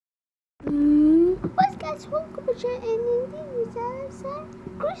guys, welcome to siya and hindi sa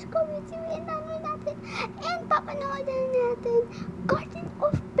Chris Community and ano natin and papanoodin natin Garden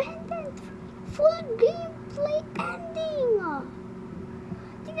of Pendant full gameplay ending.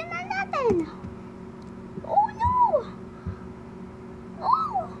 Tingnan na natin. Oh no!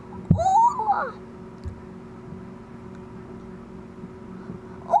 Oh! Oh!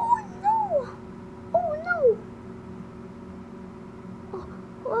 Oh no! Oh no! Oh,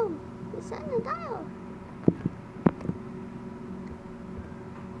 wow! Saan na tayo?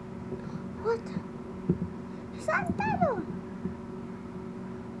 What? Saan tayo?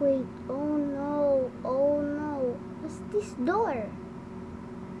 Wait, oh no, oh no. What's this door?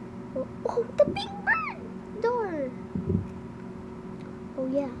 Oh, the big bird door. Oh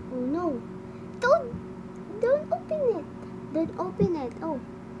yeah, oh no. Don't open it. Don't open it. Oh,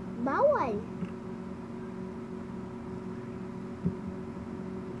 bawal.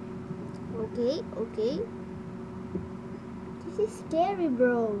 Okay, okay. This is scary,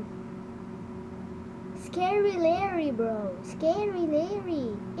 bro. Scary Larry, bro. Scary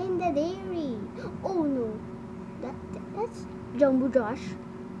Larry in the dairy. Oh no, that's Jumbo Josh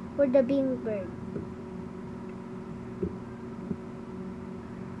or the Bing Bird.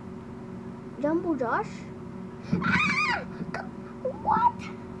 Jumbo Josh. Ah! What?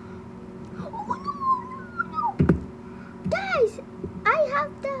 Oh no, no, no, guys! I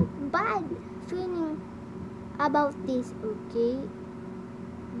have the bad feeling about this. Okay,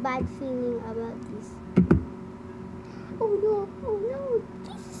 bad feeling about this. Oh no, oh no,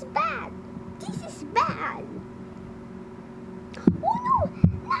 this is bad. This is bad. Oh no,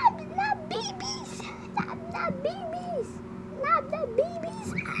 not babies. Not babies. Not the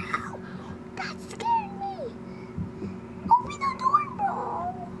babies. Ow, that scared me. Open the door, bro.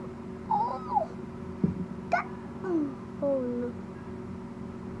 Oh, that. Oh no.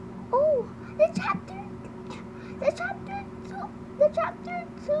 Oh, the chapter 2.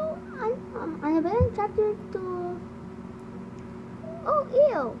 Ano ba yun? Chapter 2. Oh,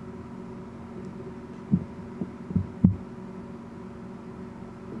 ew.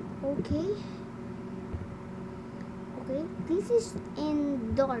 Okay. Okay, this is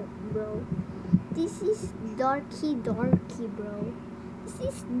in dark, bro. This is darky, bro.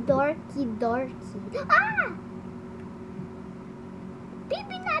 This is darky. Ah!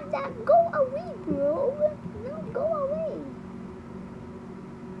 Baby Nada, go away, bro. No, go away.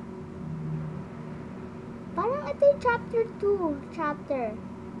 Parang ito yung chapter 2. Chapter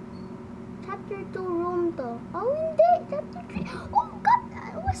 2 room to. Oh, hindi. Chapter 3. Oh, God.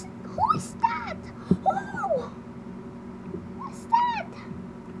 Who is that? Oh! What's that?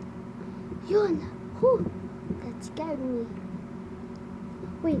 Yun. Who? That scared me.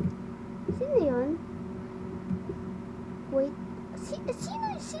 Wait. Sino yun? Wait.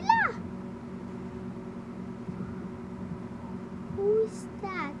 Sino sila? Who is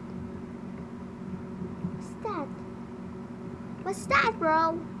that? What's that,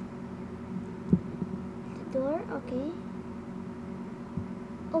 bro? The door, okay.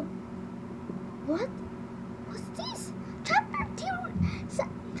 Oh, what? What's this? Chapter 2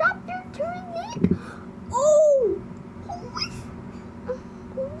 Nick? Oh, who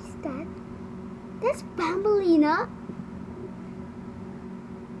is that? That's Bambolina.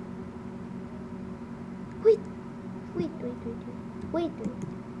 Wait. Wait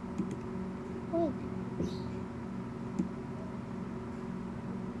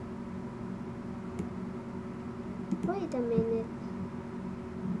a minute.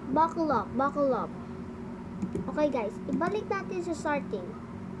 Buckle up. Okay guys, ibalik natin sa starting.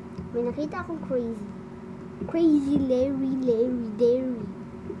 May nakita akong crazy Larry.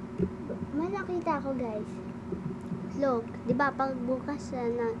 May nakita ako guys. Look, di ba pag bukas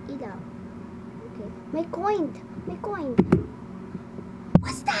ng ilaw. Okay, may coin.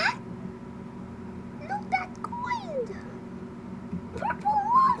 What's that? Look, that coin. Purple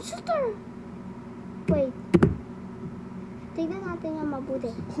monster. Wait. Tignan natin yung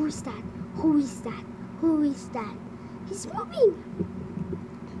mabuti. Who is that? He's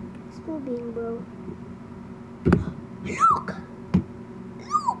moving, bro. Look!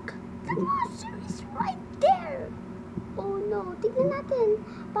 The monster is right there. Oh no, tignan natin.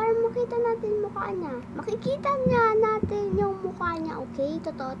 Para makita natin mukha niya. Makikita niya natin yung mukha niya, okay?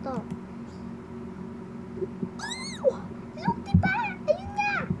 Totoo to. Oh! Look, diba? Ayun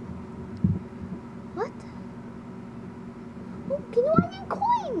nga. What? Oh, kinuha niya yung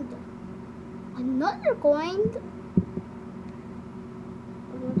coin. Another coin?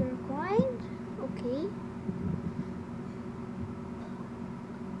 Okay.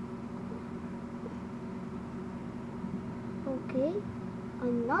 Okay.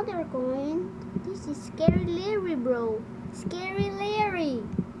 Another coin. This is Scary Larry, bro. Scary Larry.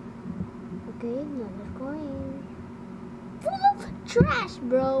 Okay, another coin. Full of trash,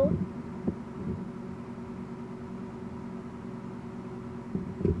 bro.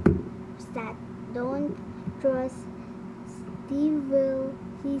 What's that? Don't trust Steve.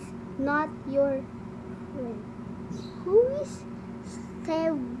 He's not your friend. Who is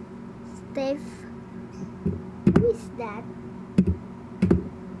Steph? Who is that?